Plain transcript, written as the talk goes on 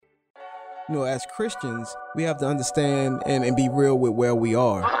As Christians, we have to understand and be real with where we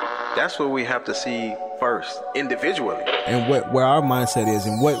are. That's what we have to see first, individually. And where our mindset is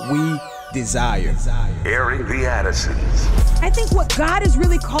and what we desire. Airing the Addisons. I think what God is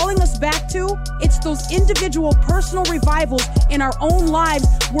really calling us back to, it's those individual personal revivals in our own lives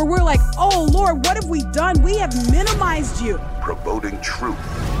where we're like, oh Lord, what have we done? We have minimized you. Promoting truth,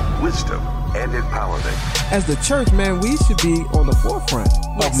 wisdom, and empowerment. As the church, man, we should be on the forefront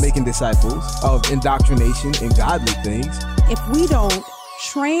of making disciples, of indoctrination and godly things. If we don't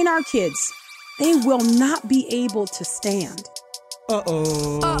train our kids, they will not be able to stand.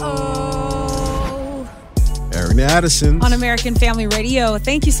 Airing the Addisons. On American Family Radio.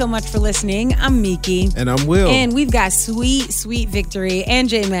 Thank you so much for listening. I'm Miki. And I'm Will. And we've got Sweet Victory and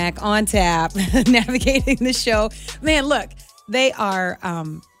J-Mac on tap navigating the show. Man, look, they are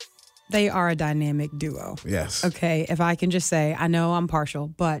a dynamic duo. Yes. Okay, if I can just say, I know I'm partial,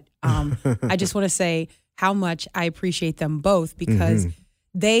 but I just want to say how much I appreciate them both because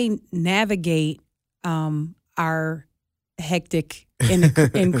they navigate our hectic,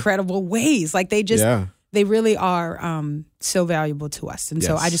 incredible ways. Like they really are so valuable to us. And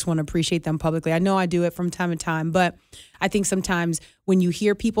so I just want to appreciate them publicly. I know I do it from time to time, but I think sometimes when you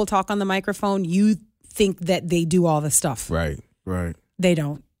hear people talk on the microphone, you think that they do all the stuff. Right. They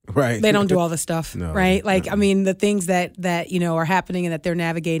don't. Right. They don't do all the stuff, No, right? Like, no. I mean, the things that are happening and that they're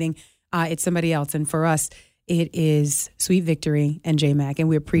navigating, it's somebody else. And for us, it is Sweet Victory and J-Mac, and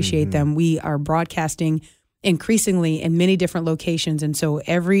we appreciate them. We are broadcasting increasingly in many different locations. And so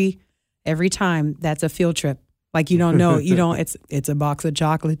every time that's a field trip. Like it's a box of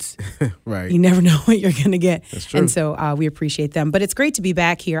chocolates. Right. You never know what you're going to get. That's true. And so we appreciate them. But it's great to be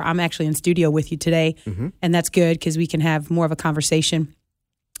back here. I'm actually in studio with you today, and that's good because we can have more of a conversation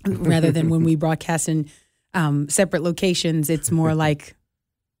rather than when we broadcast in separate locations. It's more like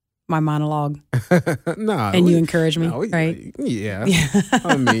my monologue. You encourage me, right? Yeah.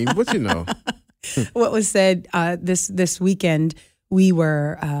 I mean, but What was said this weekend, we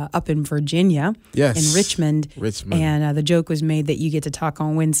were up in Virginia, in Richmond. And the joke was made that you get to talk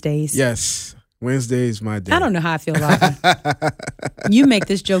on Wednesdays. Yes. Wednesday's my day. I don't know how I feel about it. You make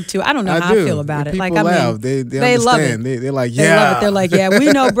this joke too. I don't know how I feel about it. People laugh. They love understand. it. They're like, They yeah. love it. They're like, yeah,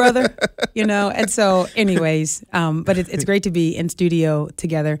 we know, brother. And so anyways, but it's great to be in studio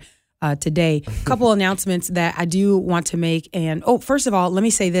together today. A couple announcements that I do want to make. And first of all, let me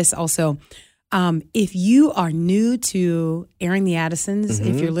say this also. If you are new to Airing the Addisons,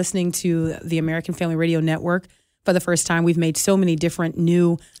 if you're listening to the American Family Radio Network for the first time, we've made so many different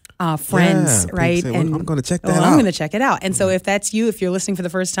new friends, right? Say, I'm going to check that out. I'm going to check it out. And so if that's you, if you're listening for the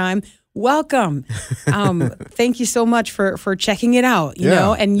first time, welcome. Thank you so much for checking it out, you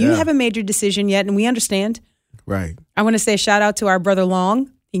know, and you haven't made your decision yet, and we understand. Right. I want to say a shout out to our brother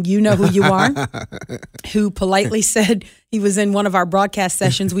Long. You know who you are, who politely said he was in one of our broadcast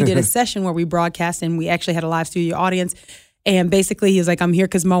sessions. We did a session where we broadcast and we actually had a live studio audience. And basically he was like, I'm here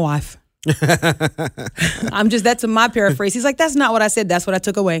because my wife. That's my paraphrase. He's like, that's not what I said. That's what I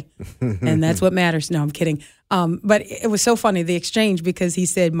took away. And that's what matters. No, I'm kidding. But it was so funny, the exchange, because he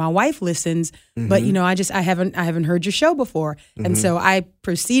said, my wife listens, but I haven't heard your show before. And so I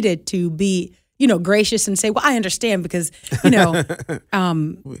proceeded to be gracious and say, well, I understand because, not a lot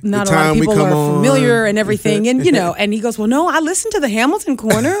of people are familiar and everything. And, and he goes, well, no, I listened to the Hamilton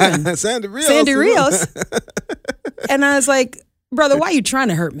Corner and Sandy Rios. And I was like, brother, why are you trying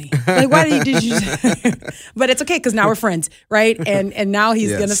to hurt me? Like, why did you But it's okay because now we're friends, right? And now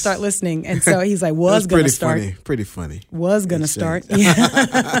he's going to start listening. And so he's like, was going to start. Pretty funny. Was going to start.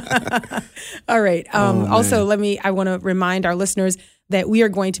 Yeah. All right. Also, I want to remind our listeners that we are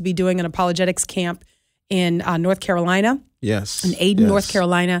going to be doing an apologetics camp in North Carolina. Yes. In Ayden, North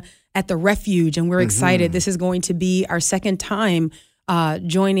Carolina at the Refuge. And we're excited. This is going to be our second time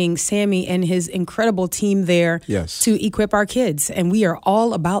joining Sammy and his incredible team there to equip our kids. And we are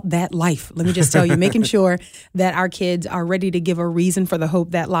all about that life. Let me just tell you, making sure that our kids are ready to give a reason for the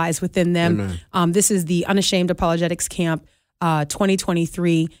hope that lies within them. This is the Unashamed Apologetics Camp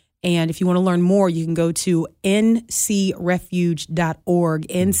 2023. And if you want to learn more, you can go to ncrefuge.org,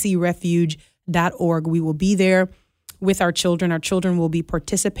 ncrefuge.org. We will be there with our children. Our children will be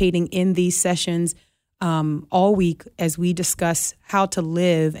participating in these sessions all week as we discuss how to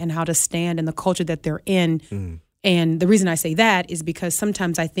live and how to stand in the culture that they're in. And the reason I say that is because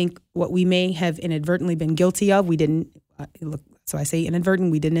sometimes I think what we may have inadvertently been guilty of, we didn't, so I say inadvertent,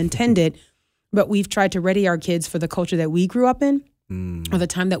 we didn't intend it, but we've tried to ready our kids for the culture that we grew up in. Or the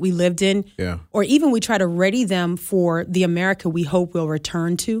time that we lived in, or even we try to ready them for the America we hope we'll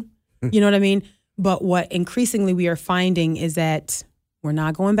return to. You know what I mean? But what increasingly we are finding is that We're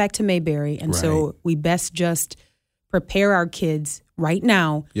not going back to Mayberry. And so we best just prepare our kids right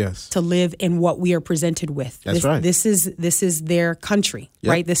now to live in what we are presented with. That's right. This is their country,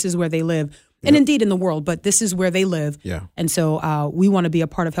 right? This is where they live. And indeed in the world, but this is where they live. Yeah. And so we want to be a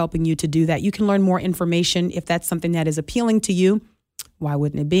part of helping you to do that. You can learn more information if that's something that is appealing to you. Why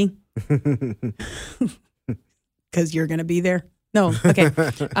wouldn't it be? Because you're going to be there. No. Okay.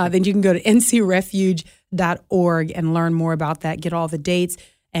 Then you can go to ncrefuge.org and learn more about that, get all the dates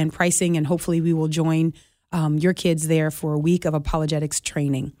and pricing, and hopefully we will join your kids there for a week of apologetics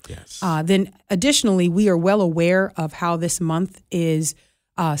training. Yes. Then additionally, we are well aware of how this month is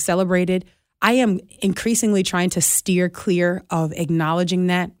celebrated. I am increasingly trying to steer clear of acknowledging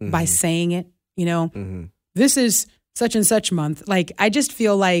that by saying it, this is such and such month. Like, I just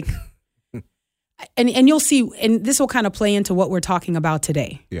feel like, and you'll see, and this will kind of play into what we're talking about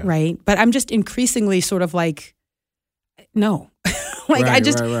today, right? But I'm just increasingly sort of like, no.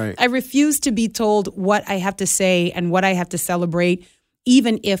 I refuse to be told what I have to say and what I have to celebrate,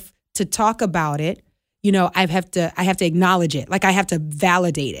 even if to talk about it, I have to acknowledge it. Like, I have to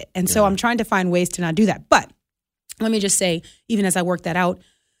validate it. And so I'm trying to find ways to not do that. But let me just say, even as I work that out,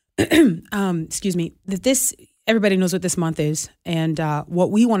 that everybody knows what this month is. And what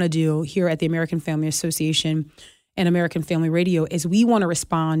we want to do here at the American Family Association and American Family Radio is we want to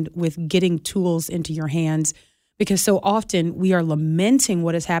respond with getting tools into your hands, because so often we are lamenting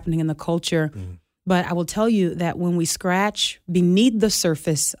what is happening in the culture. But I will tell you that when we scratch beneath the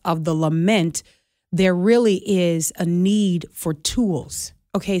surface of the lament, there really is a need for tools.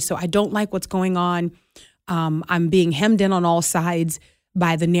 Okay, so I don't like what's going on. I'm being hemmed in on all sides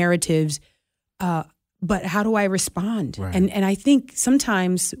by the narratives. But how do I respond? Right. And I think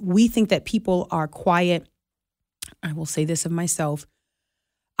sometimes we think that people are quiet. I will say this of myself.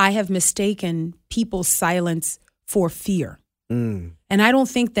 I have mistaken people's silence for fear. And I don't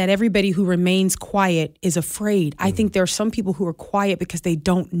think that everybody who remains quiet is afraid. I think there are some people who are quiet because they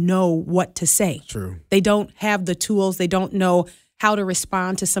don't know what to say. True. They don't have the tools. They don't know how to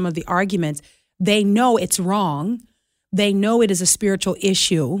respond to some of the arguments. They know it's wrong. They know it is a spiritual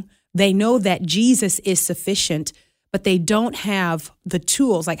issue. They know that Jesus is sufficient, but they don't have the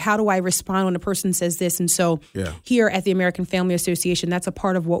tools. Like, how do I respond when a person says this? And so here at the American Family Association, that's a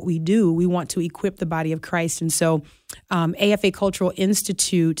part of what we do. We want to equip the body of Christ. And so AFA Cultural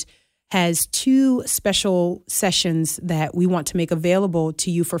Institute has 2 special sessions that we want to make available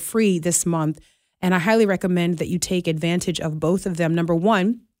to you for free this month. And I highly recommend that you take advantage of both of them. Number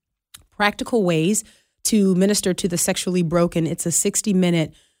 1, practical ways to minister to the sexually broken. It's a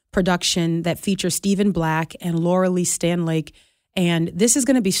 60-minute production that features Stephen Black and Laura Lee Stanlake. And this is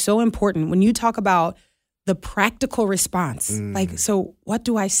going to be so important when you talk about the practical response. Like, so what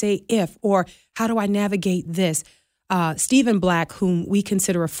do I say if, or how do I navigate this? Stephen Black, whom we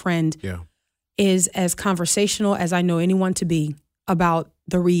consider a friend, is as conversational as I know anyone to be about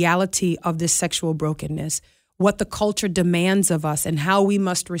the reality of this sexual brokenness, what the culture demands of us and how we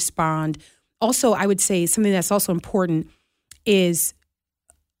must respond. Also, I would say something that's also important is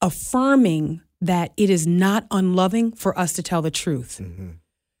affirming that it is not unloving for us to tell the truth.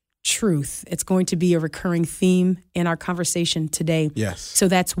 Truth. It's going to be a recurring theme in our conversation today. Yes. So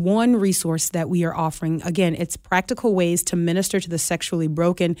that's one resource that we are offering. Again, it's practical ways to minister to the sexually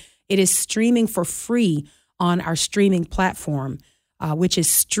broken. It is streaming for free on our streaming platform, which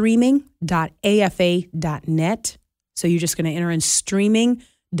is streaming.afa.net. So you're just going to enter in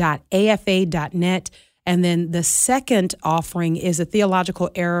streaming.afa.net. And then the second offering is a theological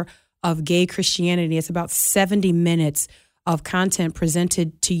era of gay Christianity. It's about 70 minutes of content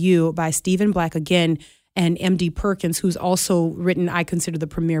presented to you by Stephen Black again and M.D. Perkins, who's also written, I consider, the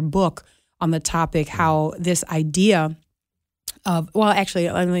premier book on the topic, how this idea of, well, actually,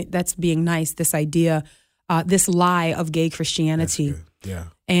 I mean, that's being nice, this idea, this lie of gay Christianity. Yeah.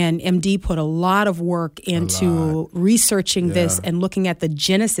 And MD put a lot of work into researching this and looking at the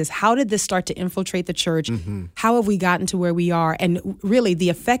genesis. How did this start to infiltrate the church? How have we gotten to where we are? And really, the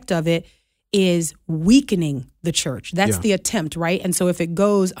effect of it is weakening the church. That's the attempt, right? And so if it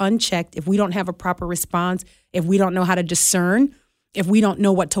goes unchecked, if we don't have a proper response, if we don't know how to discern, if we don't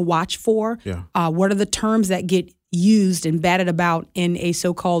know what to watch for, what are the terms that get used and batted about in a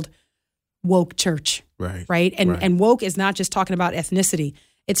so-called woke church, right? And woke is not just talking about ethnicity.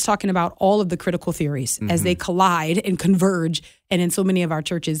 It's talking about all of the critical theories as they collide and converge. And in so many of our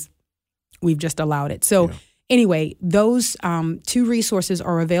churches, we've just allowed it. So anyway, those 2 resources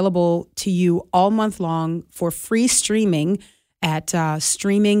are available to you all month long for free streaming at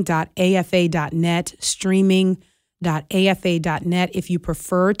streaming.afa.net, streaming.afa.net. If you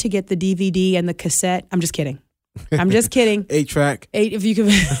prefer to get the DVD and the cassette, I'm just kidding. I'm just kidding. 8-track. If you can.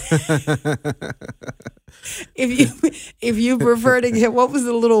 If you prefer to get, what was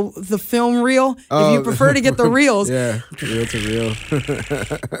the film reel? If you prefer to get the reels, yeah, reel to reel.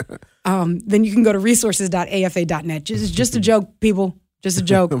 Then you can go to resources.afa.net. Just a joke, people. Just a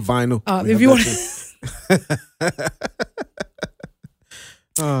joke. Vinyl. If you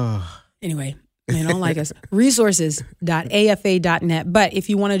want. Anyway, they don't like us. Resources.afa.net. But if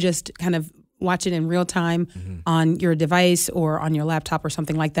you want to just kind of watch it in real time on your device or on your laptop or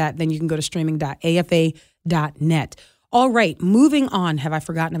something like that, then you can go to streaming.afa.net. All right, moving on. Have I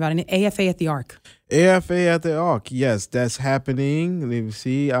forgotten about it? AFA at the Ark. AFA at the Ark. Yes, that's happening. Let me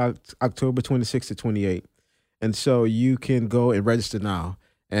see, October 26th to 28th. And so you can go and register now.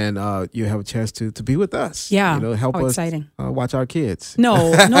 And you have a chance to be with us. Yeah. Help us exciting. Watch our kids.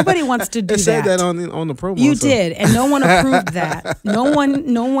 No, nobody wants to do that. Said that on the promo. You did, and no one approved that. No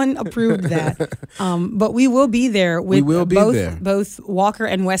one approved that. But we will be there with both Walker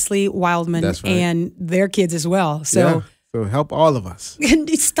and Wesley Wildman and their kids as well. So help all of us.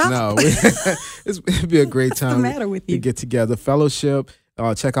 Stop. No, it'd be a great time. What's the matter with you? We get together, fellowship.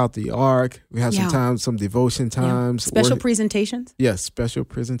 Check out the Ark. We have some time, some devotion times. Special presentations? Yes, special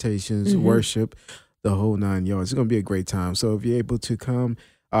presentations, worship, the whole 9 yards. It's going to be a great time. So if you're able to come,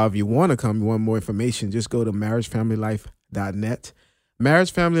 if you want to come, you want more information, just go to marriagefamilylife.net.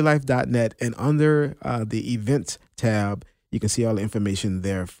 Marriagefamilylife.net, and under the events tab, you can see all the information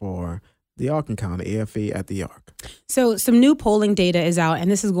there for the Ark Encounter, AFA at the Ark. So some new polling data is out,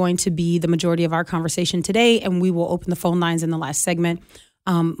 and this is going to be the majority of our conversation today, and we will open the phone lines in the last segment.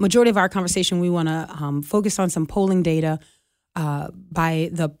 Majority of our conversation, we want to focus on some polling data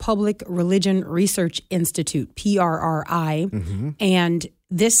by the Public Religion Research Institute, PRRI, and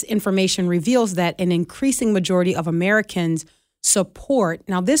this information reveals that an increasing majority of Americans support.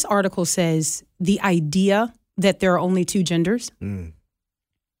 Now, this article says the idea that there are only two genders.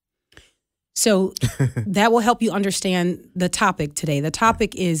 So that will help you understand the topic today. The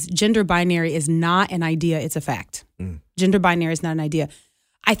topic is gender binary is not an idea, it's a fact. Gender binary is not an idea.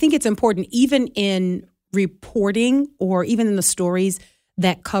 I think it's important, even in reporting or even in the stories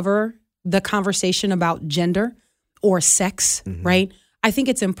that cover the conversation about gender or sex, right? I think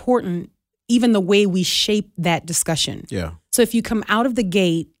it's important, even the way we shape that discussion. Yeah. So if you come out of the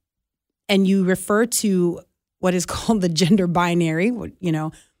gate and you refer to what is called the gender binary,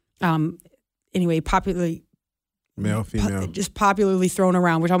 anyway, popularly male, female, just popularly thrown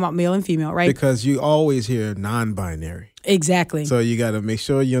around. We're talking about male and female, right? Because you always hear non-binary. Exactly. So you got to make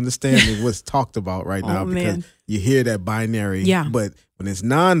sure you understand what's talked about right now, because you hear that binary. Yeah. But when it's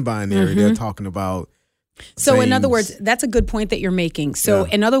non-binary, they're talking about. So in other words, that's a good point that you're making. So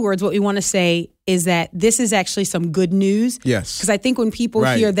in other words, what we want to say is that this is actually some good news. Yes. Because I think when people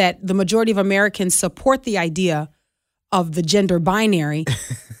hear that the majority of Americans support the idea of the gender binary,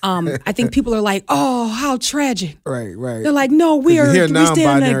 I think people are like, oh, how tragic. Right. They're like, no, we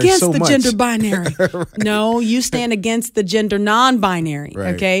stand against the gender binary. No, you stand against the gender non-binary,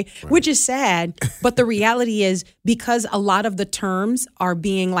 okay? Which is sad, but the reality is, because a lot of the terms are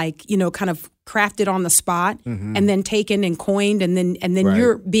being kind of crafted on the spot and then taken and coined, and then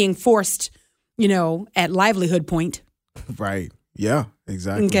you're being forced, at livelihood point. Right. Yeah,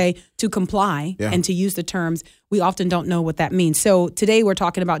 exactly. Okay, to comply and to use the terms. We often don't know what that means. So today we're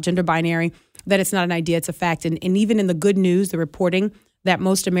talking about gender binary, that it's not an idea, it's a fact. And even in the good news, the reporting that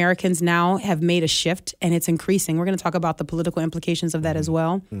most Americans now have made a shift, and it's increasing. We're going to talk about the political implications of that as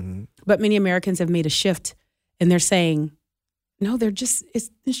well. But many Americans have made a shift, and they're saying, no, it's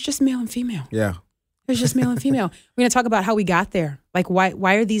just male and female. Yeah. It's just male and female. We're going to talk about how we got there. Like,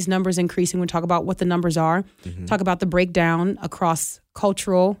 why are these numbers increasing? We're going to talk about what the numbers are, talk about the breakdown across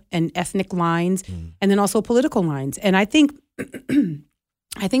cultural and ethnic lines, and then also political lines. And I think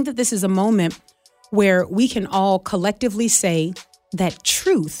that this is a moment where we can all collectively say that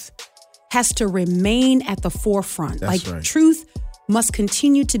truth has to remain at the forefront. That's right. Truth must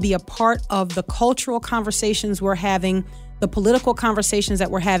continue to be a part of the cultural conversations we're having, the political conversations that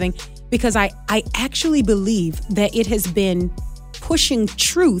we're having, because I actually believe that it has been pushing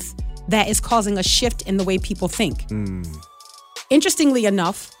truth that is causing a shift in the way people think. Interestingly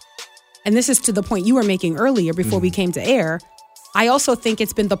enough, and this is to the point you were making earlier before we came to air, I also think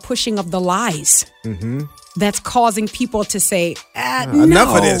it's been the pushing of the lies that's causing people to say, no,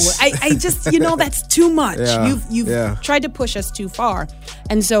 enough of this. I just, that's too much. You've tried to push us too far.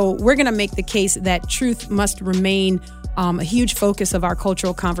 And so we're going to make the case that truth must remain a huge focus of our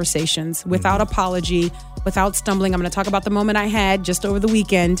cultural conversations without apology, without stumbling. I'm going to talk about the moment I had just over the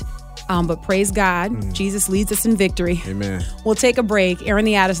weekend. But praise God, Jesus leads us in victory. Amen. We'll take a break. Aaron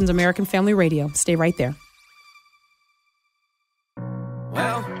the Addisons, American Family Radio. Stay right there.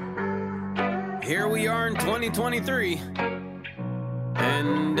 here we are in 2023.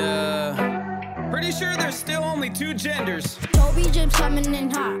 And, pretty sure there's still only 2 genders. Toby James coming in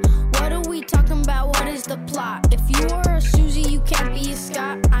hot. What are we talking about? What is the plot? If you are a Susie, you can't be a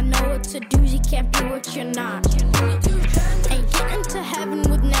Scott. I know it's a doozy, can't be what you're not. Ain't getting to heaven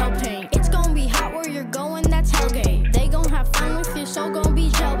with nail paint. It's gonna be hot where you're going, that's Hellgate. They gon' have fun with your soul, gon' be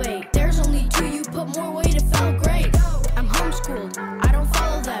jailbait. There's only 2, you put more weight, it felt great. I'm homeschooled, I don't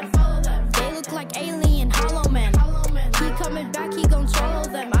follow them. They look like alien hollow men. He coming back, he gon' swallow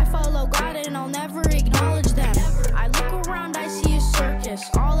them. I follow God and I'll never acknowledge them. I look around, I see a circus.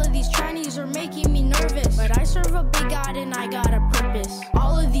 All of these trannies are making me nervous. But I serve a big God and I got a purpose.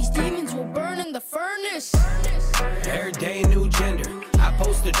 All of these demons will burn in the furnace. Every day, new gender. I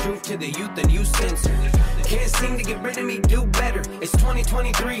post the truth to the youth and you censor. Can't seem to get rid of me, do better. It's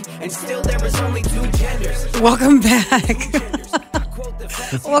 2023 and still there is only 2 genders. Welcome back.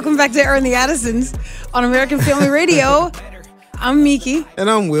 Welcome back to Erin the Addisons on American Family Radio. I'm Miki. And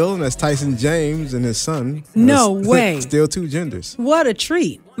I'm Will, and that's Tyson James and his son. No way. Still 2 genders. What a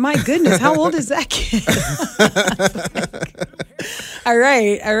treat. My goodness, how old is that kid? All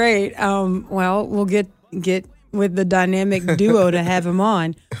right. Well, we'll get with the dynamic duo to have him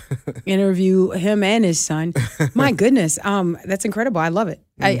on, interview him and his son. My goodness, that's incredible. I love it.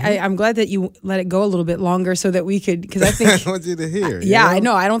 Mm-hmm. I'm glad that you let it go a little bit longer so that we could, because I think I want you to hear. Yeah, I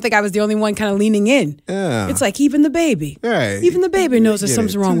know. I don't think I was the only one kind of leaning in. Yeah, it's like even the baby, right? Even the baby knows that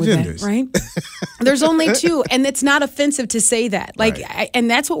something's wrong with genders. that, right? There's only 2, and it's not offensive to say that. Like, right. And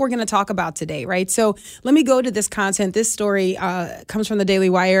that's what we're going to talk about today, right? So let me go to this content. This story comes from the Daily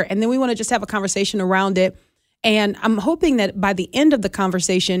Wire, and then we want to just have a conversation around it. And I'm hoping that by the end of the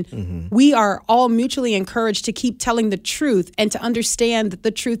conversation, we are all mutually encouraged to keep telling the truth and to understand that the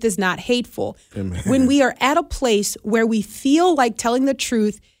truth is not hateful. Amen. When we are at a place where we feel like telling the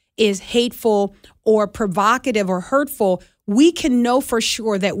truth is hateful or provocative or hurtful, we can know for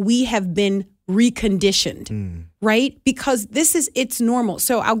sure that we have been reconditioned, right? Because it's normal.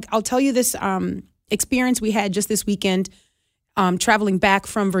 So I'll tell you this experience we had just this weekend, traveling back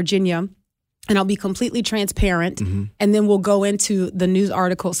from Virginia. And I'll be completely transparent, and then we'll go into the news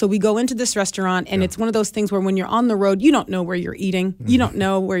article. So we go into this restaurant, and it's one of those things where when you're on the road, you don't know where you're eating. You don't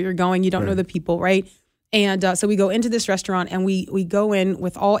know where you're going. You don't know the people, right? And so we go into this restaurant, and we go in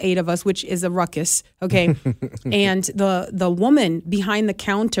with all 8 of us, which is a ruckus, okay? And the woman behind the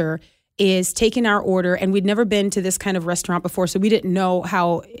counter is taking our order, and we'd never been to this kind of restaurant before, so we didn't know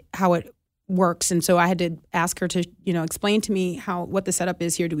how it works. And so I had to ask her to, explain to me what the setup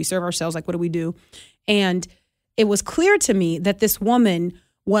is here. Do we serve ourselves? Like, what do we do? And it was clear to me that this woman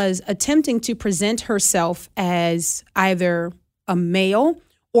was attempting to present herself as either a male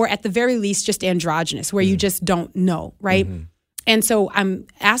or at the very least just androgynous, where you just don't know, right? And so I'm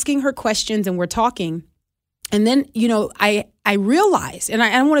asking her questions and we're talking. And then, I realized, and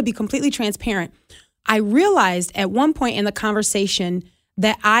I want to be completely transparent, I realized at one point in the conversation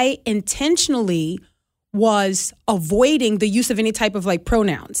that I intentionally was avoiding the use of any type of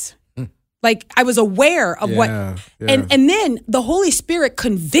pronouns. Like I was aware of what, and then the Holy Spirit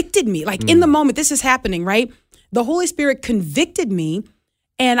convicted me. Like in the moment, this is happening, right? The Holy Spirit convicted me,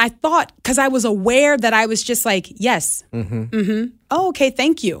 and I thought, because I was aware that I was just like, yes, oh, okay,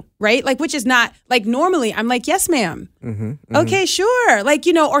 thank you, right? Like, which is not like normally I'm like, yes, ma'am, okay, sure, like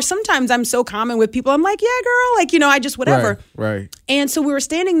or sometimes I'm so common with people, I'm like, yeah, girl, like I just whatever, right. And so we were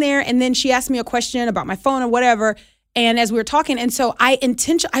standing there, and then she asked me a question about my phone or whatever. And as we were talking, and so I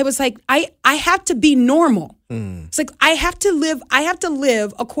was like, I have to be normal. It's like I have to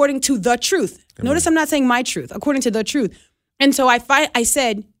live according to the truth. Notice I'm not saying my truth, according to the truth. And so I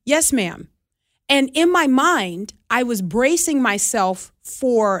said, yes, ma'am. And in my mind, I was bracing myself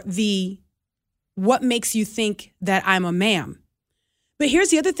for what makes you think that I'm a ma'am. But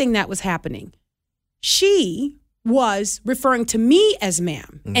here's the other thing that was happening. She was referring to me as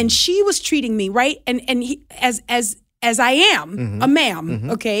ma'am, and she was treating me right, and as I am a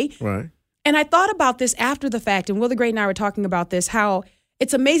ma'am, okay? Right. And I thought about this after the fact, and Will the Great and I were talking about this, how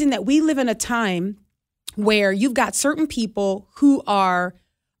it's amazing that we live in a time where you've got certain people who are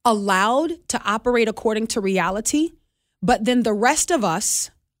allowed to operate according to reality, but then the rest of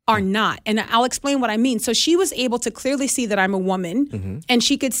us are not. And I'll explain what I mean. So she was able to clearly see that I'm a woman, and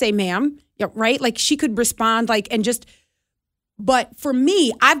she could say, ma'am, right? Like she could respond but for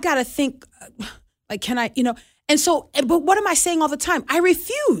me, I've got to think, like, can I, and so, but what am I saying all the time? I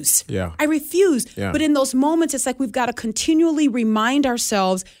refuse. Yeah. I refuse. Yeah. But in those moments, it's like we've got to continually remind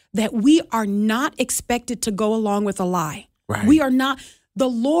ourselves that we are not expected to go along with a lie. Right. We are not. The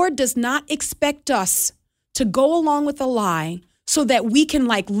Lord does not expect us to go along with a lie so that we can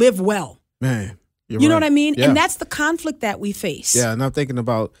live well. Man, you know what I mean? Yeah. And that's the conflict that we face. Yeah, and I'm thinking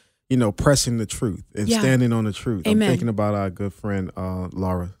about, pressing the truth and standing on the truth. Amen. I'm thinking about our good friend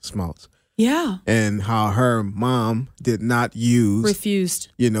Laura Smaltz. Yeah. And how her mom did not use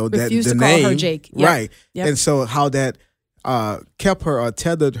refused the to name, call her Jake. Yep. Right. Yep. And so how that kept her or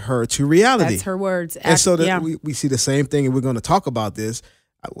tethered her to reality. That's her words. And so that we see the same thing, and we're going to talk about this.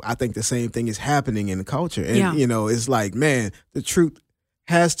 I think the same thing is happening in the culture. And, it's like, man, the truth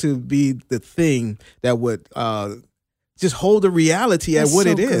has to be the thing that would just hold the reality at what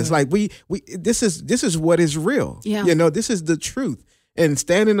it is. Like this is what is real. Yeah. This is the truth. And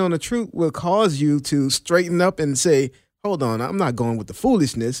standing on the truth will cause you to straighten up and say, hold on, I'm not going with the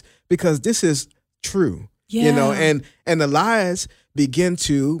foolishness because this is true. Yeah. And the lies begin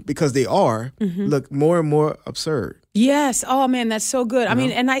to, because they are, look more and more absurd. Yes. Oh, man, that's so good. I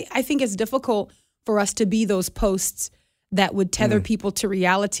mean, and I think it's difficult for us to be those posts that would tether people to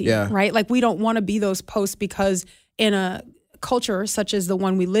reality, right? Like, we don't want to be those posts because in a culture such as the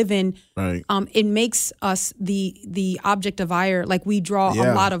one we live in, right. It makes us the object of ire. Like, we draw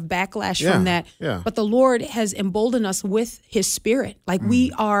a lot of backlash from that. Yeah. But the Lord has emboldened us with his Spirit. Like,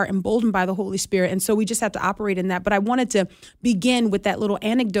 we are emboldened by the Holy Spirit. And so we just have to operate in that. But I wanted to begin with that little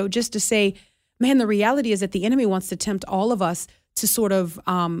anecdote just to say, man, the reality is that the enemy wants to tempt all of us to sort of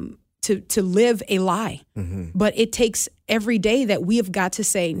to live a lie. But it takes every day that we have got to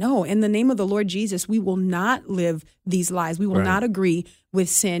say, no, in the name of the Lord Jesus, we will not live these lies. We will not agree with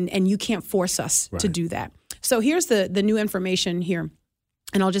sin, and you can't force us to do that. So here's the new information here,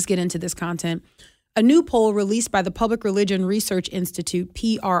 and I'll just get into this content. A new poll released by the Public Religion Research Institute,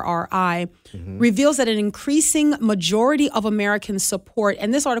 PRRI, reveals that an increasing majority of Americans support,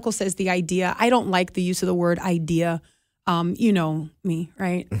 and this article says the idea, I don't like the use of the word idea. You know me,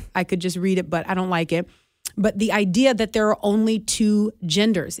 right? I could just read it, but I don't like it. But the idea that there are only two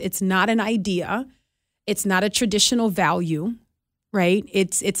genders, it's not an idea. It's not a traditional value, right?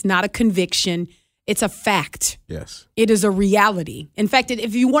 It's not a conviction. It's a fact. Yes. It is a reality. In fact,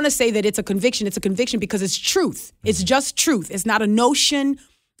 if you want to say that it's a conviction because it's truth. It's just truth. It's not a notion.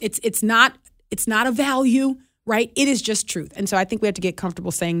 It's not a value, right? It is just truth. And so I think we have to get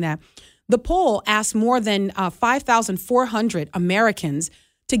comfortable saying that. The poll asked more than 5,400 Americans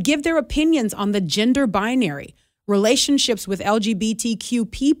to give their opinions on the gender binary, relationships with LGBTQ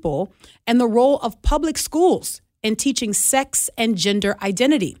people, and the role of public schools in teaching sex and gender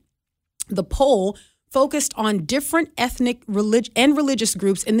identity. The poll focused on different ethnic and religious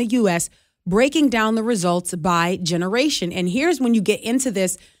groups in the U.S., breaking down the results by generation. And here's when you get into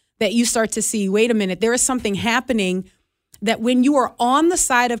this, that you start to see, wait a minute, there is something happening that when you are on the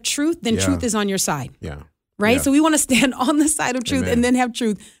side of truth, then truth is on your side. Yeah. Right? Yeah. So we want to stand on the side of truth and then have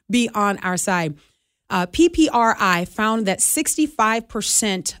truth be on our side. PPRI found that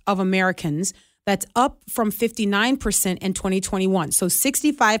 65% of Americans, that's up from 59% in 2021. So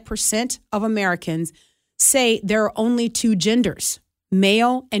 65% of Americans say there are only two genders,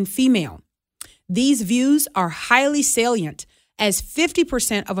 male and female. These views are highly salient, as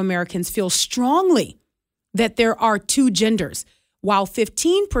 50% of Americans feel strongly that there are two genders, while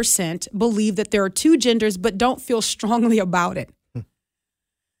 15% believe that there are two genders but don't feel strongly about it.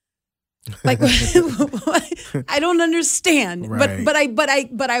 Like, I don't understand, right. but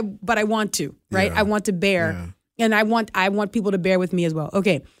I want to, right? Yeah. I want to bear, and I want people to bear with me as well.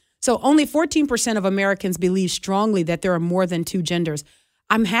 Okay, so only 14% of Americans believe strongly that there are more than two genders.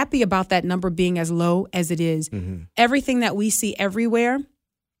 I'm happy about that number being as low as it is. Everything that we see everywhere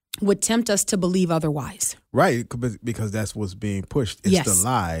would tempt us to believe otherwise. Right, because that's what's being pushed. It's the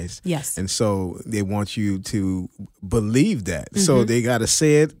lies. Yes. And so they want you to believe that. So they got to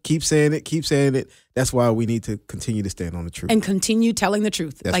say it, keep saying it. That's why we need to continue to stand on the truth. And continue telling the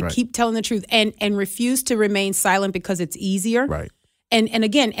truth. That's right. Keep telling the truth and refuse to remain silent because it's easier. Right. And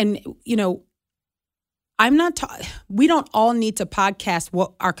again, you know, I'm not, we don't all need to podcast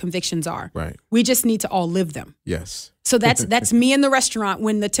what our convictions are. Right. We just need to all live them. Yes. So that's me in the restaurant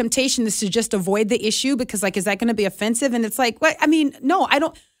when the temptation is to just avoid the issue because, like, is that going to be offensive? And it's like, what? I mean, no, I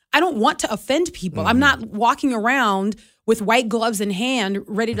don't want to offend people. I'm not walking around with white gloves in hand,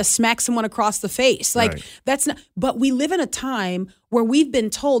 ready to smack someone across the face. Like, that's not, but we live in a time where we've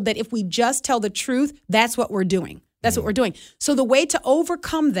been told that if we just tell the truth, that's what we're doing. That's what we're doing. So the way to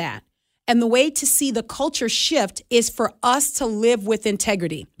overcome that and the way to see the culture shift is for us to live with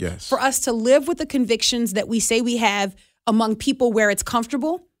integrity. Yes. For us to live with the convictions that we say we have among people where it's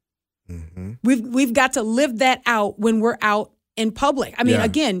comfortable. We've got to live that out when we're out in public. I mean,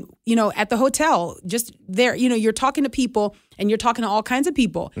 again, you know, at the hotel, just there, you know, you're talking to people and you're talking to all kinds of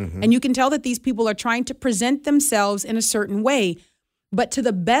people. And you can tell that these people are trying to present themselves in a certain way. But to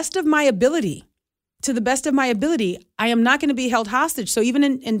the best of my ability, I am not going to be held hostage. So even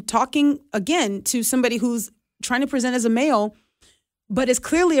in talking again to somebody who's trying to present as a male, but is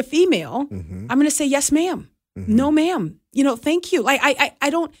clearly a female, I'm going to say, yes, ma'am. No, ma'am. Thank you. Like,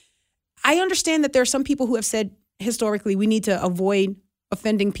 I understand that there are some people who have said historically we need to avoid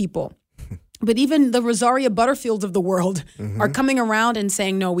offending people. But even the Rosaria Butterfields of the world are coming around and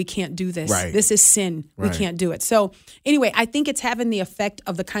saying, no, we can't do this. Right. This is sin. Right. We can't do it. So anyway, I think it's having the effect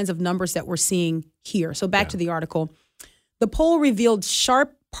of the kinds of numbers that we're seeing here. So back to the article. The poll revealed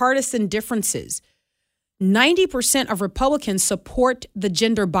sharp partisan differences. 90% of Republicans support the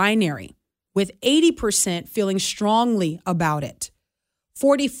gender binary, with 80% feeling strongly about it.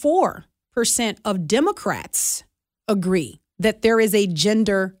 44% of Democrats agree that there is a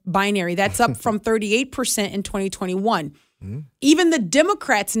gender binary. That's up from 38% in 2021. Even the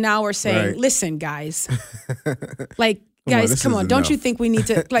Democrats now are saying, listen, guys, come on. Don't you think we need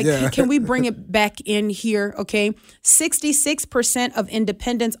to, can we bring it back in here? Okay. 66% of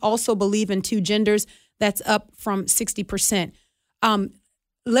independents also believe in two genders. That's up from 60%.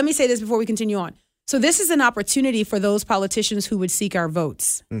 Let me say this before we continue on. So this is an opportunity for those politicians who would seek our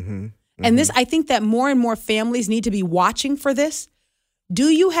votes. And this, I think that more and more families need to be watching for this. Do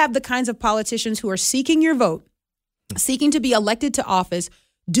you have the kinds of politicians who are seeking your vote, seeking to be elected to office?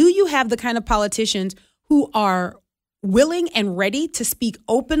 Do you have the kind of politicians who are willing and ready to speak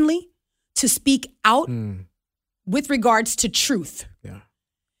openly, to speak out with regards to truth? Yeah.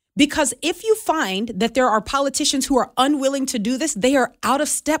 Because if you find that there are politicians who are unwilling to do this, they are out of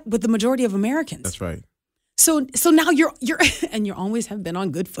step with the majority of Americans. That's right. So now you're and you always have been on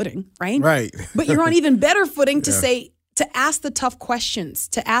good footing, right? Right. But you're on even better footing to ask the tough questions,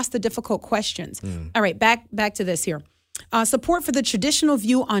 to ask the difficult questions. All right, back to this here. Support for the traditional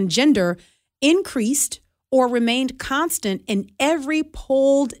view on gender increased or remained constant in every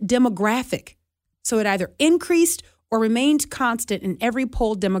polled demographic. So it either increased or remained constant in every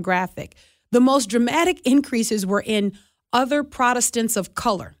polled demographic. The most dramatic increases were in other Protestants of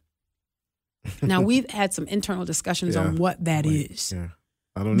color. Now, we've had some internal discussions on what that is. Yeah.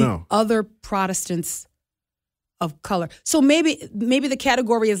 I don't know. Other Protestants of color. So maybe the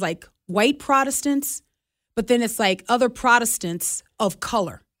category is like white Protestants, but then it's like other Protestants of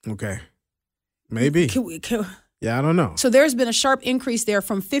color. Okay. Maybe. Yeah, I don't know. So there's been a sharp increase there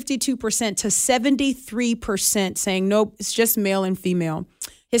from 52% to 73% saying, nope, it's just male and female.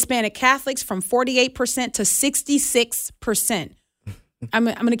 Hispanic Catholics from 48% to 66%. I'm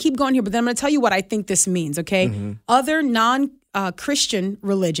going to keep going here, but then I'm going to tell you what I think this means, okay? Other non-Christian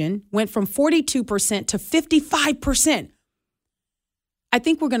religion went from 42% to 55%. I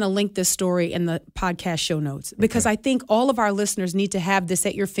think we're going to link this story in the podcast show notes because I think all of our listeners need to have this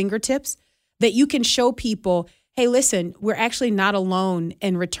at your fingertips, that you can show people, hey, listen, we're actually not alone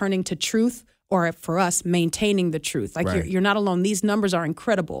in returning to truth, or for us, maintaining the truth. Like you're not alone. These numbers are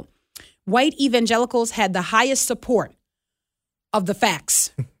incredible. White evangelicals had the highest support of the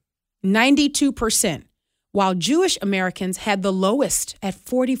facts, 92%, while Jewish Americans had the lowest at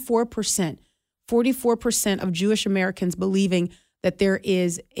 44%. 44% of Jewish Americans believing that there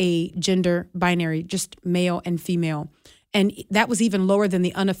is a gender binary, just male and female. And that was even lower than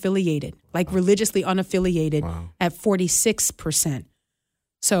the unaffiliated, like religiously unaffiliated at 46%.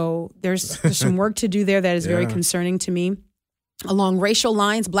 So there's some work to do there that is very concerning to me. Along racial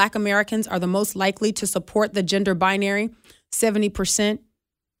lines, Black Americans are the most likely to support the gender binary, 70%.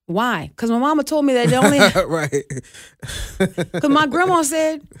 Why? Because my mama told me that they only right. Because my grandma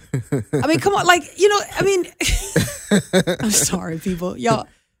said, I mean, come on, like, I mean, I'm sorry, people, y'all,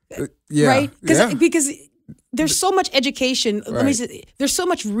 right? Because there's so much education. Let me say, there's so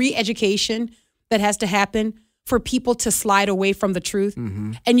much re-education that has to happen for people to slide away from the truth,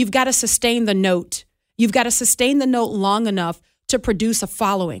 and you've got to sustain the note. You've got to sustain the note long enough to produce a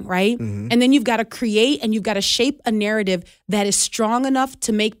following, right? And then you've got to create and you've got to shape a narrative that is strong enough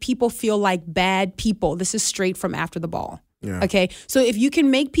to make people feel like bad people. This is straight from After the Ball. Yeah. Okay. So if you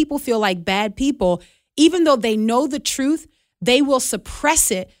can make people feel like bad people, even though they know the truth, they will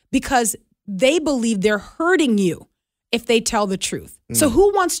suppress it because they believe they're hurting you if they tell the truth. So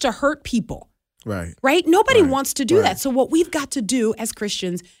who wants to hurt people? Right? Nobody wants to do that. So what we've got to do as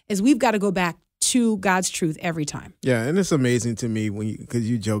Christians is we've got to go back to God's truth every time. Yeah, and it's amazing to me because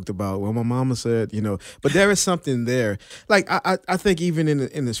you joked about, well, my mama said, but there is something there. Like I think even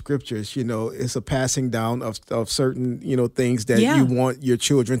in the scriptures, it's a passing down of certain, things that you want your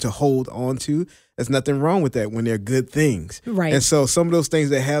children to hold on to. There's nothing wrong with that when they're good things. Right. And so some of those things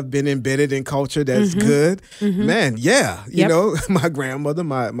that have been embedded in culture that's good, man, my grandmother,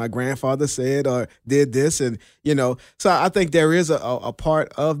 my grandfather said or did this, and, so I think there is a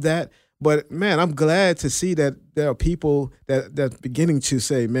part of that. But, man, I'm glad to see that there are people that's beginning to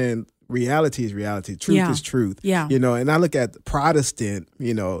say, man, reality is reality. Truth is truth. Yeah. And I look at the Protestant,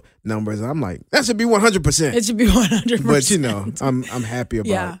 numbers, and I'm like, that should be 100%. It should be 100%. But, I'm happy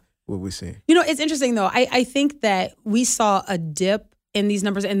about what we're seeing. It's interesting, though. I think that we saw a dip in these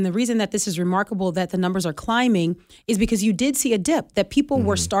numbers. And the reason that this is remarkable that the numbers are climbing is because you did see a dip, that people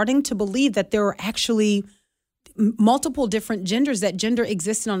were starting to believe that there were actually multiple different genders, that gender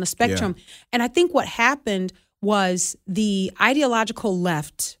existed on the spectrum. Yeah. And I think what happened was the ideological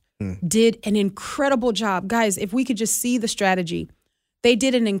left did an incredible job. Guys, if we could just see the strategy, they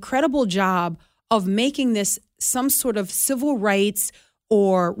did an incredible job of making this some sort of civil rights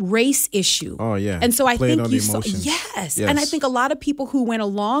or race issue. Oh, yeah. And so I think you saw, yes. And I think a lot of people who went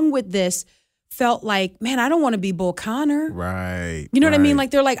along with this felt like, man, I don't want to be Bull Connor. Right. You know what I mean?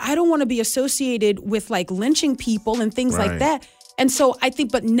 Like, they're like, I don't want to be associated with like lynching people and things like that. And so I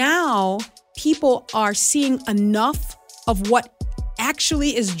think, but now people are seeing enough of what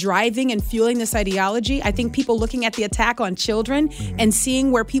actually is driving and fueling this ideology. I think people looking at the attack on children and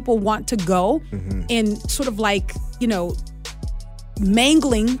seeing where people want to go and sort of like,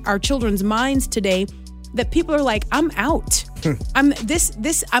 mangling our children's minds today, that people are like, I'm out. I'm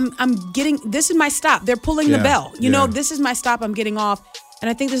getting, this is my stop. They're pulling the bell. This is my stop. I'm getting off. And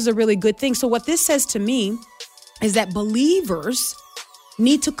I think this is a really good thing. So what this says to me is that believers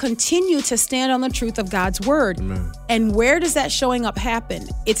need to continue to stand on the truth of God's word. Amen. And where does that showing up happen?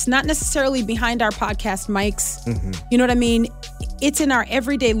 It's not necessarily behind our podcast mics. You know what I mean? It's in our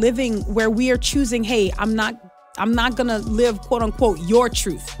everyday living where we are choosing, hey, I'm not going to live, quote unquote, your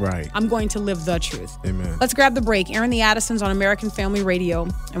truth. Right. I'm going to live the truth. Amen. Let's grab the break. Aaron the Addisons on American Family Radio,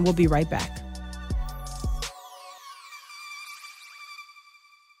 and we'll be right back.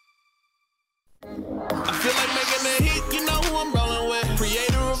 I feel like making a hit, you know who I'm rolling with.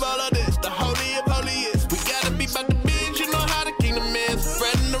 Creator of all of this, the holy of holiest. We gotta be about the biz, you know how the kingdom is.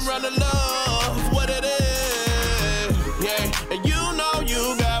 Spreading around the love, what it is. Yeah, and you know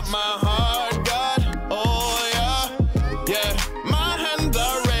you got my heart, God. Oh yeah, my hands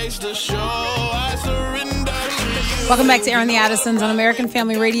are raised to show I surrender to you. Welcome back to Aaron the Addisons on American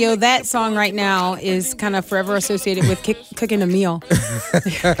Family Radio. That song right now is kind of forever associated with cooking a meal.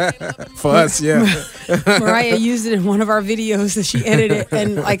 For us, yeah. Mariah used it in one of our videos that she edited,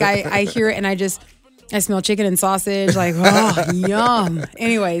 and like I hear it and I smell chicken and sausage, like, oh, yum.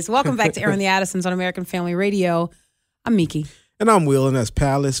 Anyways, welcome back to Aaron the Addisons on American Family Radio. I'm Miki. And I'm Will, and that's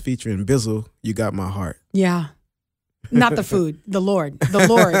Palace featuring Bizzle, You Got My Heart. Yeah. Not the food, the Lord. The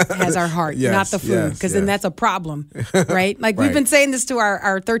Lord has our heart, not the food, because then that's a problem, right? Like we've been saying this to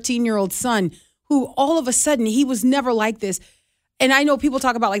our 13-year-old son, who all of a sudden, he was never like this. And I know people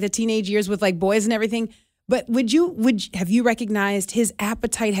talk about like the teenage years with like boys and everything, but have you recognized his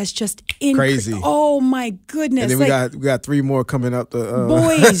appetite has just increased? Crazy. Oh my goodness. And then we got 3 more coming up.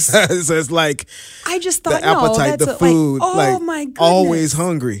 Boys. So it's like I just thought the appetite, the food, like, oh like my goodness. Always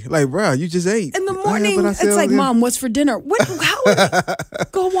hungry. Like, bro, you just ate. In the morning, it's like, Mom, what's for dinner?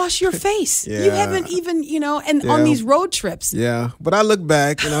 Go wash your face. Yeah. You haven't even, and on these road trips. Yeah. But I look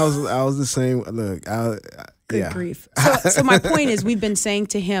back and I was the same. Look, Good grief. So my point is, we've been saying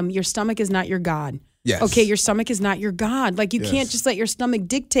to him, your stomach is not your God. Yes. Okay, your stomach is not your God. Like, you can't just let your stomach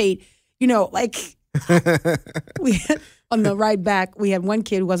dictate, like we had, on the ride back, we had one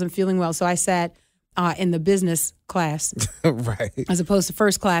kid who wasn't feeling well. So I sat in the business class, right, as opposed to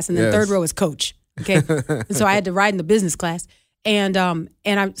first class. And then third row is coach. Okay. And so I had to ride in the business class. And I'm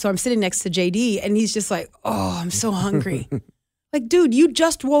sitting next to JD, and he's just like, oh, I'm so hungry. Like, dude, you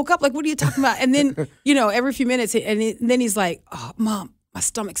just woke up. Like, what are you talking about? And then, every few minutes, then he's like, oh, Mom, my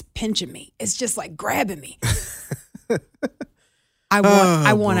stomach's pinching me. It's just like grabbing me. I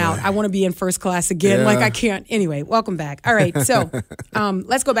want out. I want to be in first class again. Yeah. Like, I can't. Anyway, welcome back. All right. So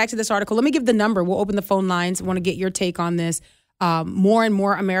let's go back to this article. Let me give the number. We'll open the phone lines. I want to get your take on this. More and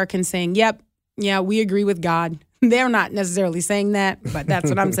more Americans saying, yep, yeah, we agree with God. They're not necessarily saying that, but that's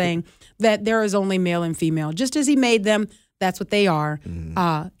what I'm saying, that there is only male and female. Just as he made them, that's what they are.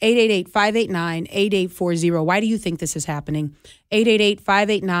 888-589-8840. Why do you think this is happening?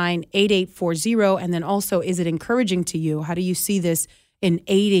 888-589-8840. And then also, is it encouraging to you? How do you see this in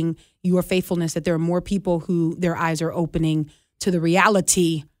aiding your faithfulness, that there are more people who their eyes are opening to the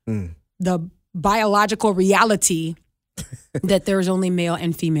reality, the biological reality that there is only male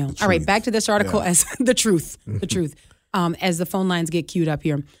and female. All right, back to this article as the truth, as the phone lines get queued up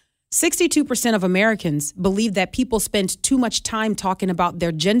here. 62% of Americans believe that people spend too much time talking about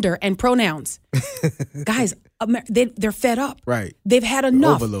their gender and pronouns. Guys, they're fed up. Right. They've had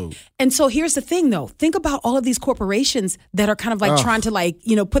enough. Overload. And so here's the thing, though. Think about all of these corporations that are kind of like trying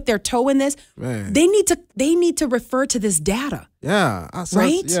to put their toe in this. Man. They need to refer to this data. Yeah. I saw,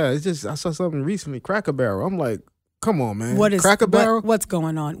 right? Yeah, I saw something recently, Cracker Barrel. I'm like, come on, man. What is Cracker Barrel? What's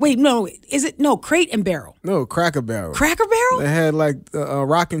going on? Wait, no, is it Crate and Barrel? No, Cracker Barrel. Cracker Barrel? They had like a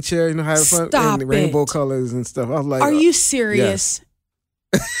rocking chair, how to fun, and the rainbow colors and stuff. I was like, are you serious?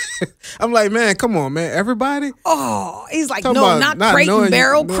 Yes. I'm like, man, come on, man, everybody. Oh, he's like, no, not Crate and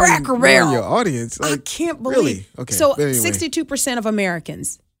Barrel, Cracker Barrel. Your audience, like, I can't believe. Really? Okay. So, anyway. 62% of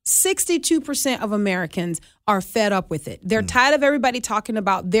Americans. 62% of Americans are fed up with it. They're tired of everybody talking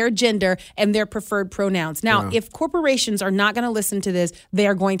about their gender and their preferred pronouns. Now, if corporations are not going to listen to this, they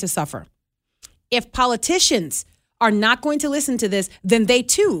are going to suffer. If politicians are not going to listen to this, then they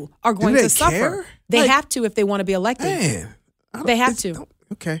too are going to suffer. Care? They have to if they want to be elected. Man, they have to.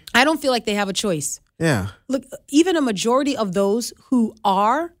 Okay. I don't feel like they have a choice. Yeah. Look, even a majority of those who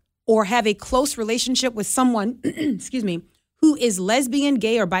are or have a close relationship with someone, excuse me, who is lesbian,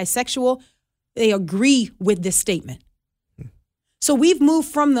 gay, or bisexual, they agree with this statement. So we've moved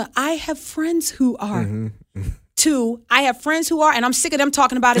from the I have friends who are to I have friends who are, and I'm sick of them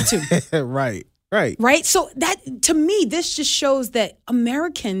talking about it too. Right. Right? So that, to me, this just shows that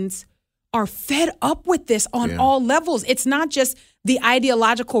Americans are fed up with this on all levels. It's not just the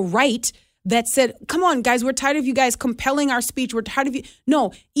ideological right that said, come on, guys, we're tired of you guys compelling our speech. We're tired of you.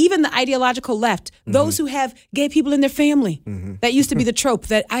 No, even the ideological left, those who have gay people in their family, that used to be the trope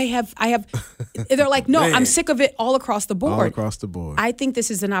that I have, they're like, no, I'm sick of it all across the board. All across the board. I think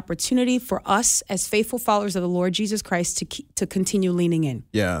this is an opportunity for us as faithful followers of the Lord Jesus Christ to continue leaning in.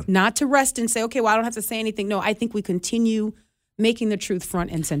 Yeah. Not to rest and say, okay, well, I don't have to say anything. No, I think we continue making the truth front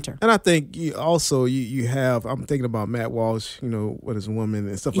and center. And I think you have, I'm thinking about Matt Walsh, What Is a Woman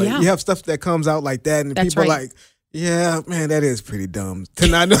and stuff like that. You have stuff that comes out like that and people are like, yeah, man, that is pretty dumb to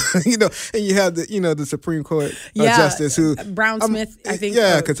not know, and you have the Supreme Court justice who Brown Smith, I think.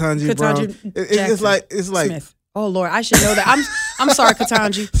 Yeah, Ketanji Brown. It's like Smith. Oh Lord, I should know that. I'm sorry,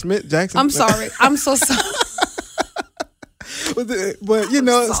 Ketanji. Smith Jackson. I'm sorry. I'm so sorry. But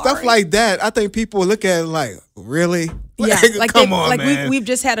stuff like that, I think people look at it like, really? Yeah, like come on, man. We've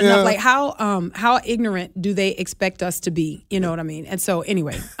just had enough. Like how ignorant do they expect us to be? You know what I mean? And so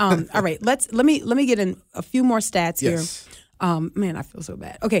anyway, all right, let me get in a few more stats here. Man, I feel so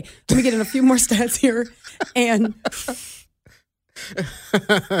bad. Okay, let me get in a few more stats here, and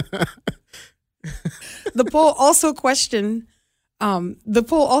the poll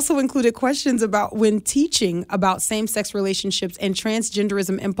also included questions about when teaching about same-sex relationships and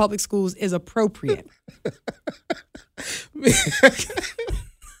transgenderism in public schools is appropriate.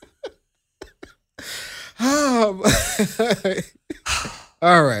 All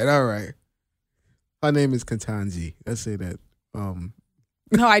right. Her name is Ketanji. Let's say that.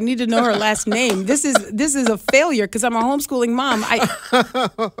 No, I need to know her last name. This is a failure because I'm a homeschooling mom.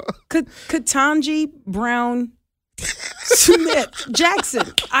 Ketanji Brown Smith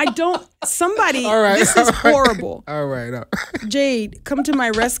Jackson. This is horrible. All right. Jade, come to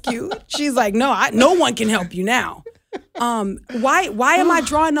my rescue. She's like, no one can help you now. Why am I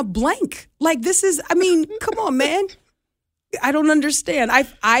drawing a blank? Like come on, man. I don't understand.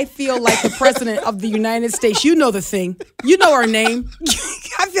 I feel like the president of the United States. You know the thing. You know her name.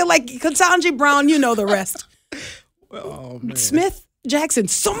 I feel like Ketanji Brown, you know the rest. Oh, man. Smith Jackson,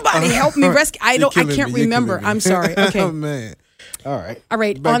 somebody help me rescue. I can't remember. I'm sorry. Okay. Oh, man. All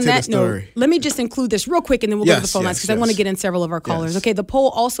right. Back on that note, let me just include this real quick and then we'll go to the phone lines because I want to get in several of our callers. Okay. The poll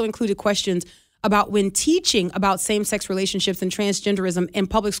also included questions about when teaching about same-sex relationships and transgenderism in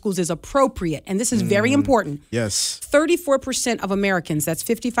public schools is appropriate. And this is very important. Yes. 34% of Americans, that's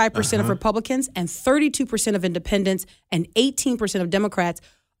 55% of Republicans and 32% of independents and 18% of Democrats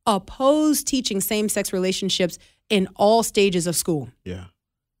oppose teaching same-sex relationships in all stages of school. Yeah.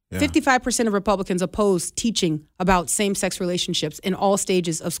 55% of Republicans oppose teaching about same-sex relationships in all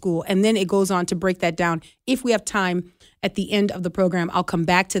stages of school. And then it goes on to break that down. If we have time at the end of the program, I'll come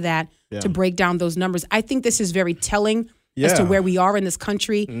back to that to break down those numbers. I think this is very telling as to where we are in this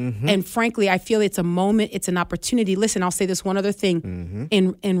country. And frankly, I feel it's a moment, it's an opportunity. Listen, I'll say this one other thing.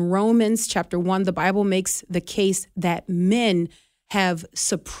 In Romans chapter 1, the Bible makes the case that men have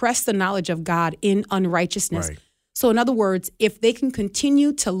suppressed the knowledge of God in unrighteousness. Right. So in other words, if they can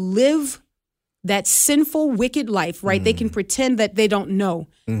continue to live that sinful, wicked life, right, they can pretend that they don't know.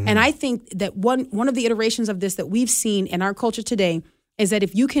 And I think that one of the iterations of this that we've seen in our culture today is that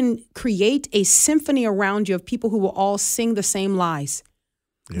if you can create a symphony around you of people who will all sing the same lies,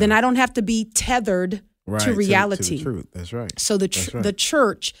 then I don't have to be tethered to reality. To the truth. That's right. So the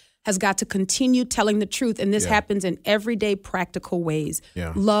church has got to continue telling the truth, and this happens in everyday practical ways.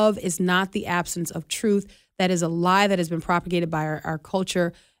 Yeah. Love is not the absence of truth. That is a lie that has been propagated by our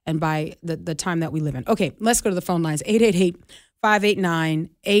culture and by the time that we live in. Okay, let's go to the phone lines.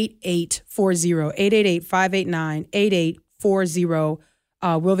 888-589-8840. 888-589-8840.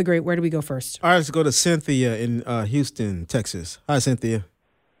 Will the Great, where do we go first? All right, let's go to Cynthia in Houston, Texas. Hi, Cynthia.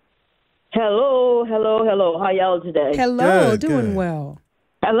 Hello. How y'all today? Hello, doing well.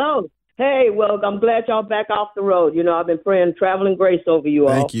 Hello. Hey, well, I'm glad y'all back off the road. You know, I've been praying traveling grace over you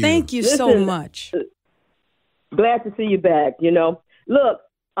all. Thank you so much. Glad to see you back, you know. Look,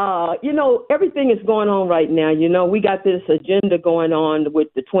 everything is going on right now. You know, we got this agenda going on with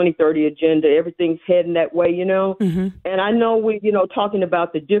the 2030 agenda. Everything's heading that way, you know. And I know we, talking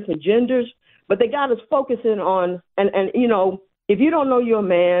about the different genders, but they got us focusing on, and if you don't know you're a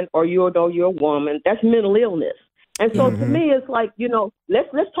man or you don't know you're a woman, that's mental illness. And so to me, it's like,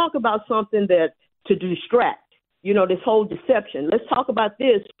 let's talk about something that to distract. This whole deception. Let's talk about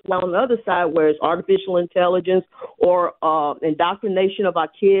this while on the other side where it's artificial intelligence or indoctrination of our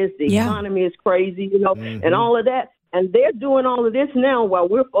kids. The economy is crazy, and all of that. And they're doing all of this now while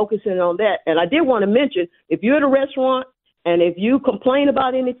we're focusing on that. And I did want to mention, if you're at a restaurant and if you complain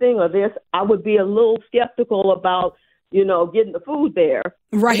about anything or this, I would be a little skeptical about, getting the food there.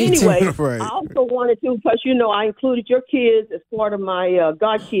 Right. But anyway, right. I also wanted to, because, I included your kids as part of my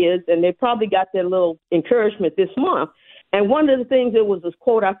God kids, and they probably got their little encouragement this month. And one of the things, it was this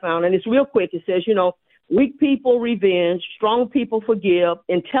quote I found, and it's real quick. It says, weak people revenge, strong people forgive,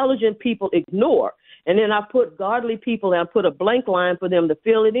 intelligent people ignore. And then I put godly people, and I put a blank line for them to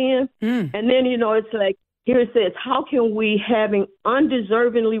fill it in. And then, it's like, here it says, how can we, having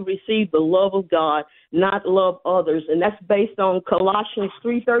undeservingly received the love of God, not love others? And that's based on Colossians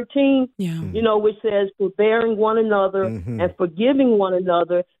 3:13, which says, forbearing one another and forgiving one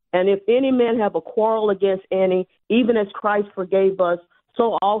another. And if any man have a quarrel against any, even as Christ forgave us,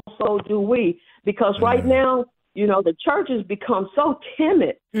 so also do we. Because right now, the church has become so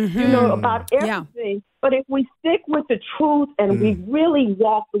timid, about everything. But if we stick with the truth and we really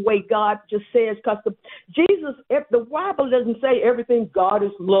walk the way God just says, because Jesus, if the Bible doesn't say everything, God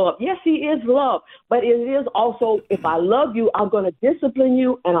is love. Yes, he is love. But it is also, if I love you, I'm going to discipline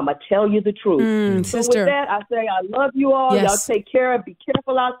you and I'm going to tell you the truth. So sister. with that, I say I love you all. Yes. Y'all take care. Be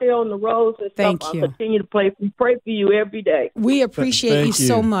careful out there on the roads and Thank stuff. you. I'll continue to pray for you every day. We appreciate you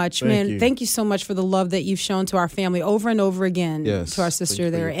so much, Thank man. you. Thank you so much for the love that you've shown to our family over and over again, to our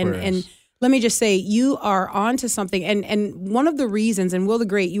sister there. And let me just say, you are on to something. And one of the reasons, and Will the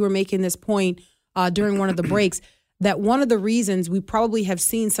Great, you were making this point during one of the breaks, that one of the reasons we probably have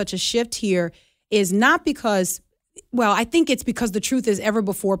seen such a shift here is not because, well, I think it's because the truth is ever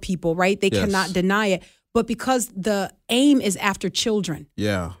before people, right? They cannot deny it. But because the aim is after children.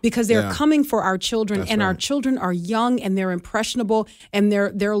 Yeah. Because they're coming for our children. That's our children are young and they're impressionable and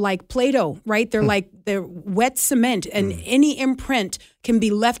they're like Play-Doh, right? They're wet cement and any imprint can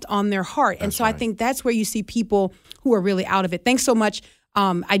be left on their heart. And so I think that's where you see people who are really out of it. Thanks so much.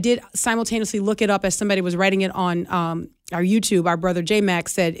 I did simultaneously look it up as somebody was writing it on our YouTube. Our brother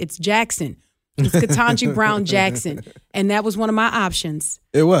J-Max said it's Jackson. It's Ketanji Brown Jackson. And that was one of my options.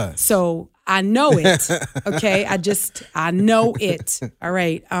 It was. So I know it. Okay. I know it. All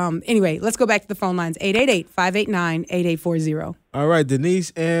right. Anyway, let's go back to the phone lines. 888-589-8840. All right.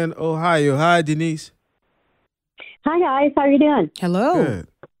 Denise in Ohio. Hi, Denise. Hi, guys. How are you doing? Hello. Good.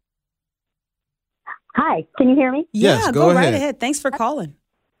 Hi. Can you hear me? Yeah, go right ahead. Thanks for calling.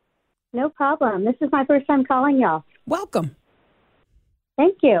 No problem. This is my first time calling y'all. Welcome.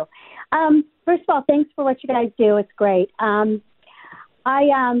 Thank you. First of all, thanks for what you guys do. It's great. First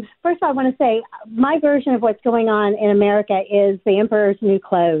of all, I want to say my version of what's going on in America is The Emperor's New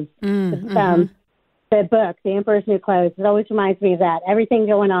Clothes. The book, The Emperor's New Clothes. It always reminds me of that. Everything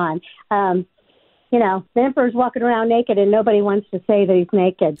going on. The Emperor's walking around naked and nobody wants to say that he's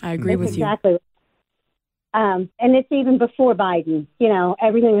naked. I agree with you. Exactly. And it's even before Biden,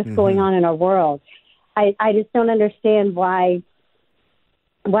 everything that's going on in our world. I just don't understand why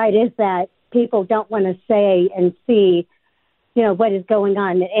it is that people don't want to say and see, what is going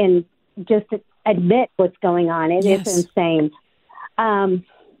on and just admit what's going on. It is insane. And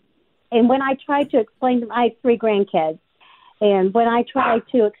when I try to explain to I have 3 grandkids, and when I try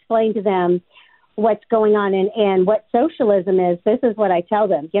to explain to them what's going on and what socialism is, this is what I tell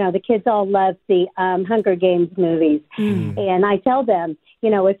them. The kids all love the Hunger Games movies. And I tell them,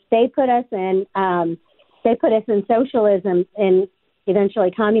 if they put us in socialism and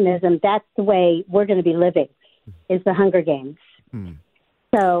eventually communism, that's the way we're going to be living, is the Hunger Games.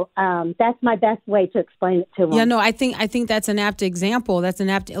 So that's my best way to explain it to them. Yeah, no, I think that's an apt example. That's an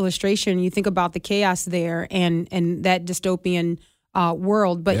apt illustration. You think about the chaos there and that dystopian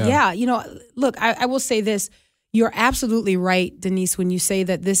world. But look, I will say this. You're absolutely right, Denise, when you say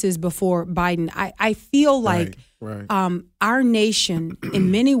that this is before Biden. I feel like our nation,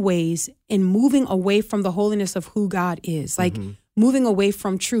 in many ways, in moving away from the holiness of who God is, like moving away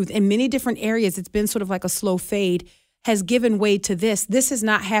from truth in many different areas, it's been sort of like a slow fade, has given way to this. This has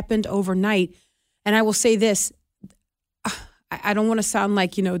not happened overnight. And I will say this, I don't want to sound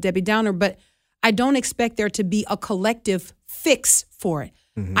like, Debbie Downer, but I don't expect there to be a collective fix for it.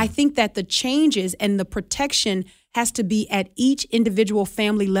 I think that the changes and the protection has to be at each individual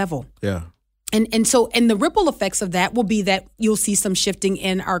family level. Yeah. And the ripple effects of that will be that you'll see some shifting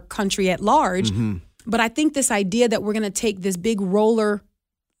in our country at large. But I think this idea that we're going to take this big roller,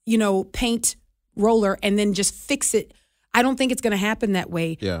 paint roller and then just fix it, I don't think it's going to happen that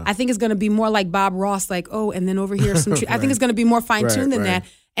way. Yeah. I think it's going to be more like Bob Ross, like, and then over here some I think it's going to be more fine-tuned than that.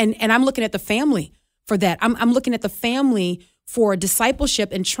 And I'm looking at the family for that. I'm looking at the family for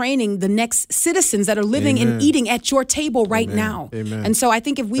discipleship and training the next citizens that are living and eating at your table right now. And so I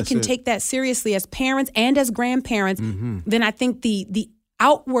think if we can take that seriously as parents and as grandparents, then I think the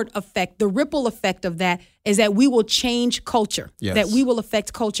outward effect, the ripple effect of that is that we will change culture, that we will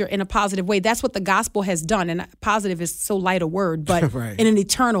affect culture in a positive way. That's what the gospel has done. And positive is so light a word, but in an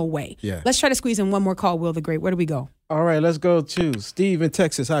eternal way. Yeah. Let's try to squeeze in one more call, Will the Great. Where do we go? All right, let's go to Steve in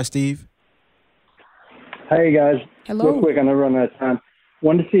Texas. Hi, Steve. Hey, guys. Hello. Real quick, I know we're running out of time.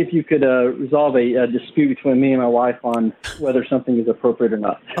 Wanted to see if you could resolve a dispute between me and my wife on whether something is appropriate or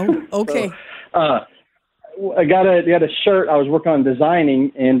not. Oh, okay. So, I got a shirt I was working on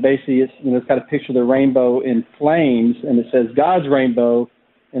designing, and basically it's got a picture of the rainbow in flames, and it says God's rainbow,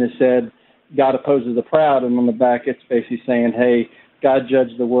 and it said God opposes the proud, and on the back it's basically saying, hey, God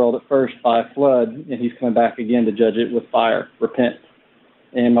judged the world at first by flood, and he's coming back again to judge it with fire. Repent.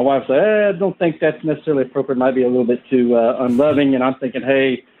 And my wife said, I don't think that's necessarily appropriate. It might be a little bit too unloving. And I'm thinking,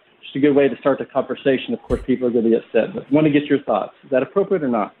 hey, just a good way to start the conversation. Of course, people are going to be upset. But I want to get your thoughts. Is that appropriate or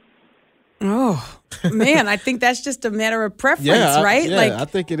not? Oh, man, I think that's just a matter of preference, right? I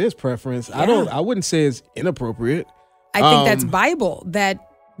think it is preference. Yeah. I wouldn't say it's inappropriate. I think that's Bible.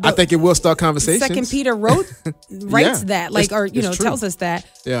 I think it will start conversations. 2 Peter writes that, tells us that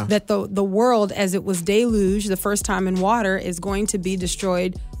the world, as it was deluged the first time in water, is going to be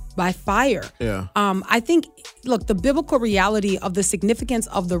destroyed by fire. Yeah. I think, look, the biblical reality of the significance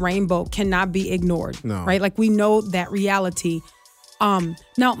of the rainbow cannot be ignored. No. Right? Like, we know that reality.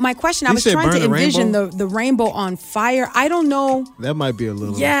 Now, my question, I was trying to envision the rainbow on fire. I don't know. That might be a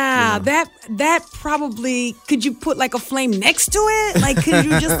little. Yeah, that probably, could you put like a flame next to it? Like, could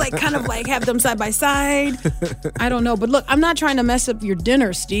you just like kind of like have them side by side? I don't know. But look, I'm not trying to mess up your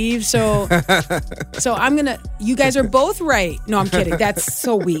dinner, Steve. So you guys are both right. No, I'm kidding. That's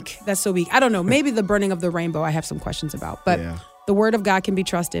so weak. I don't know. Maybe the burning of the rainbow I have some questions about. But the word of God can be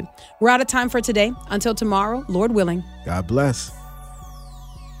trusted. We're out of time for today. Until tomorrow, Lord willing. God bless.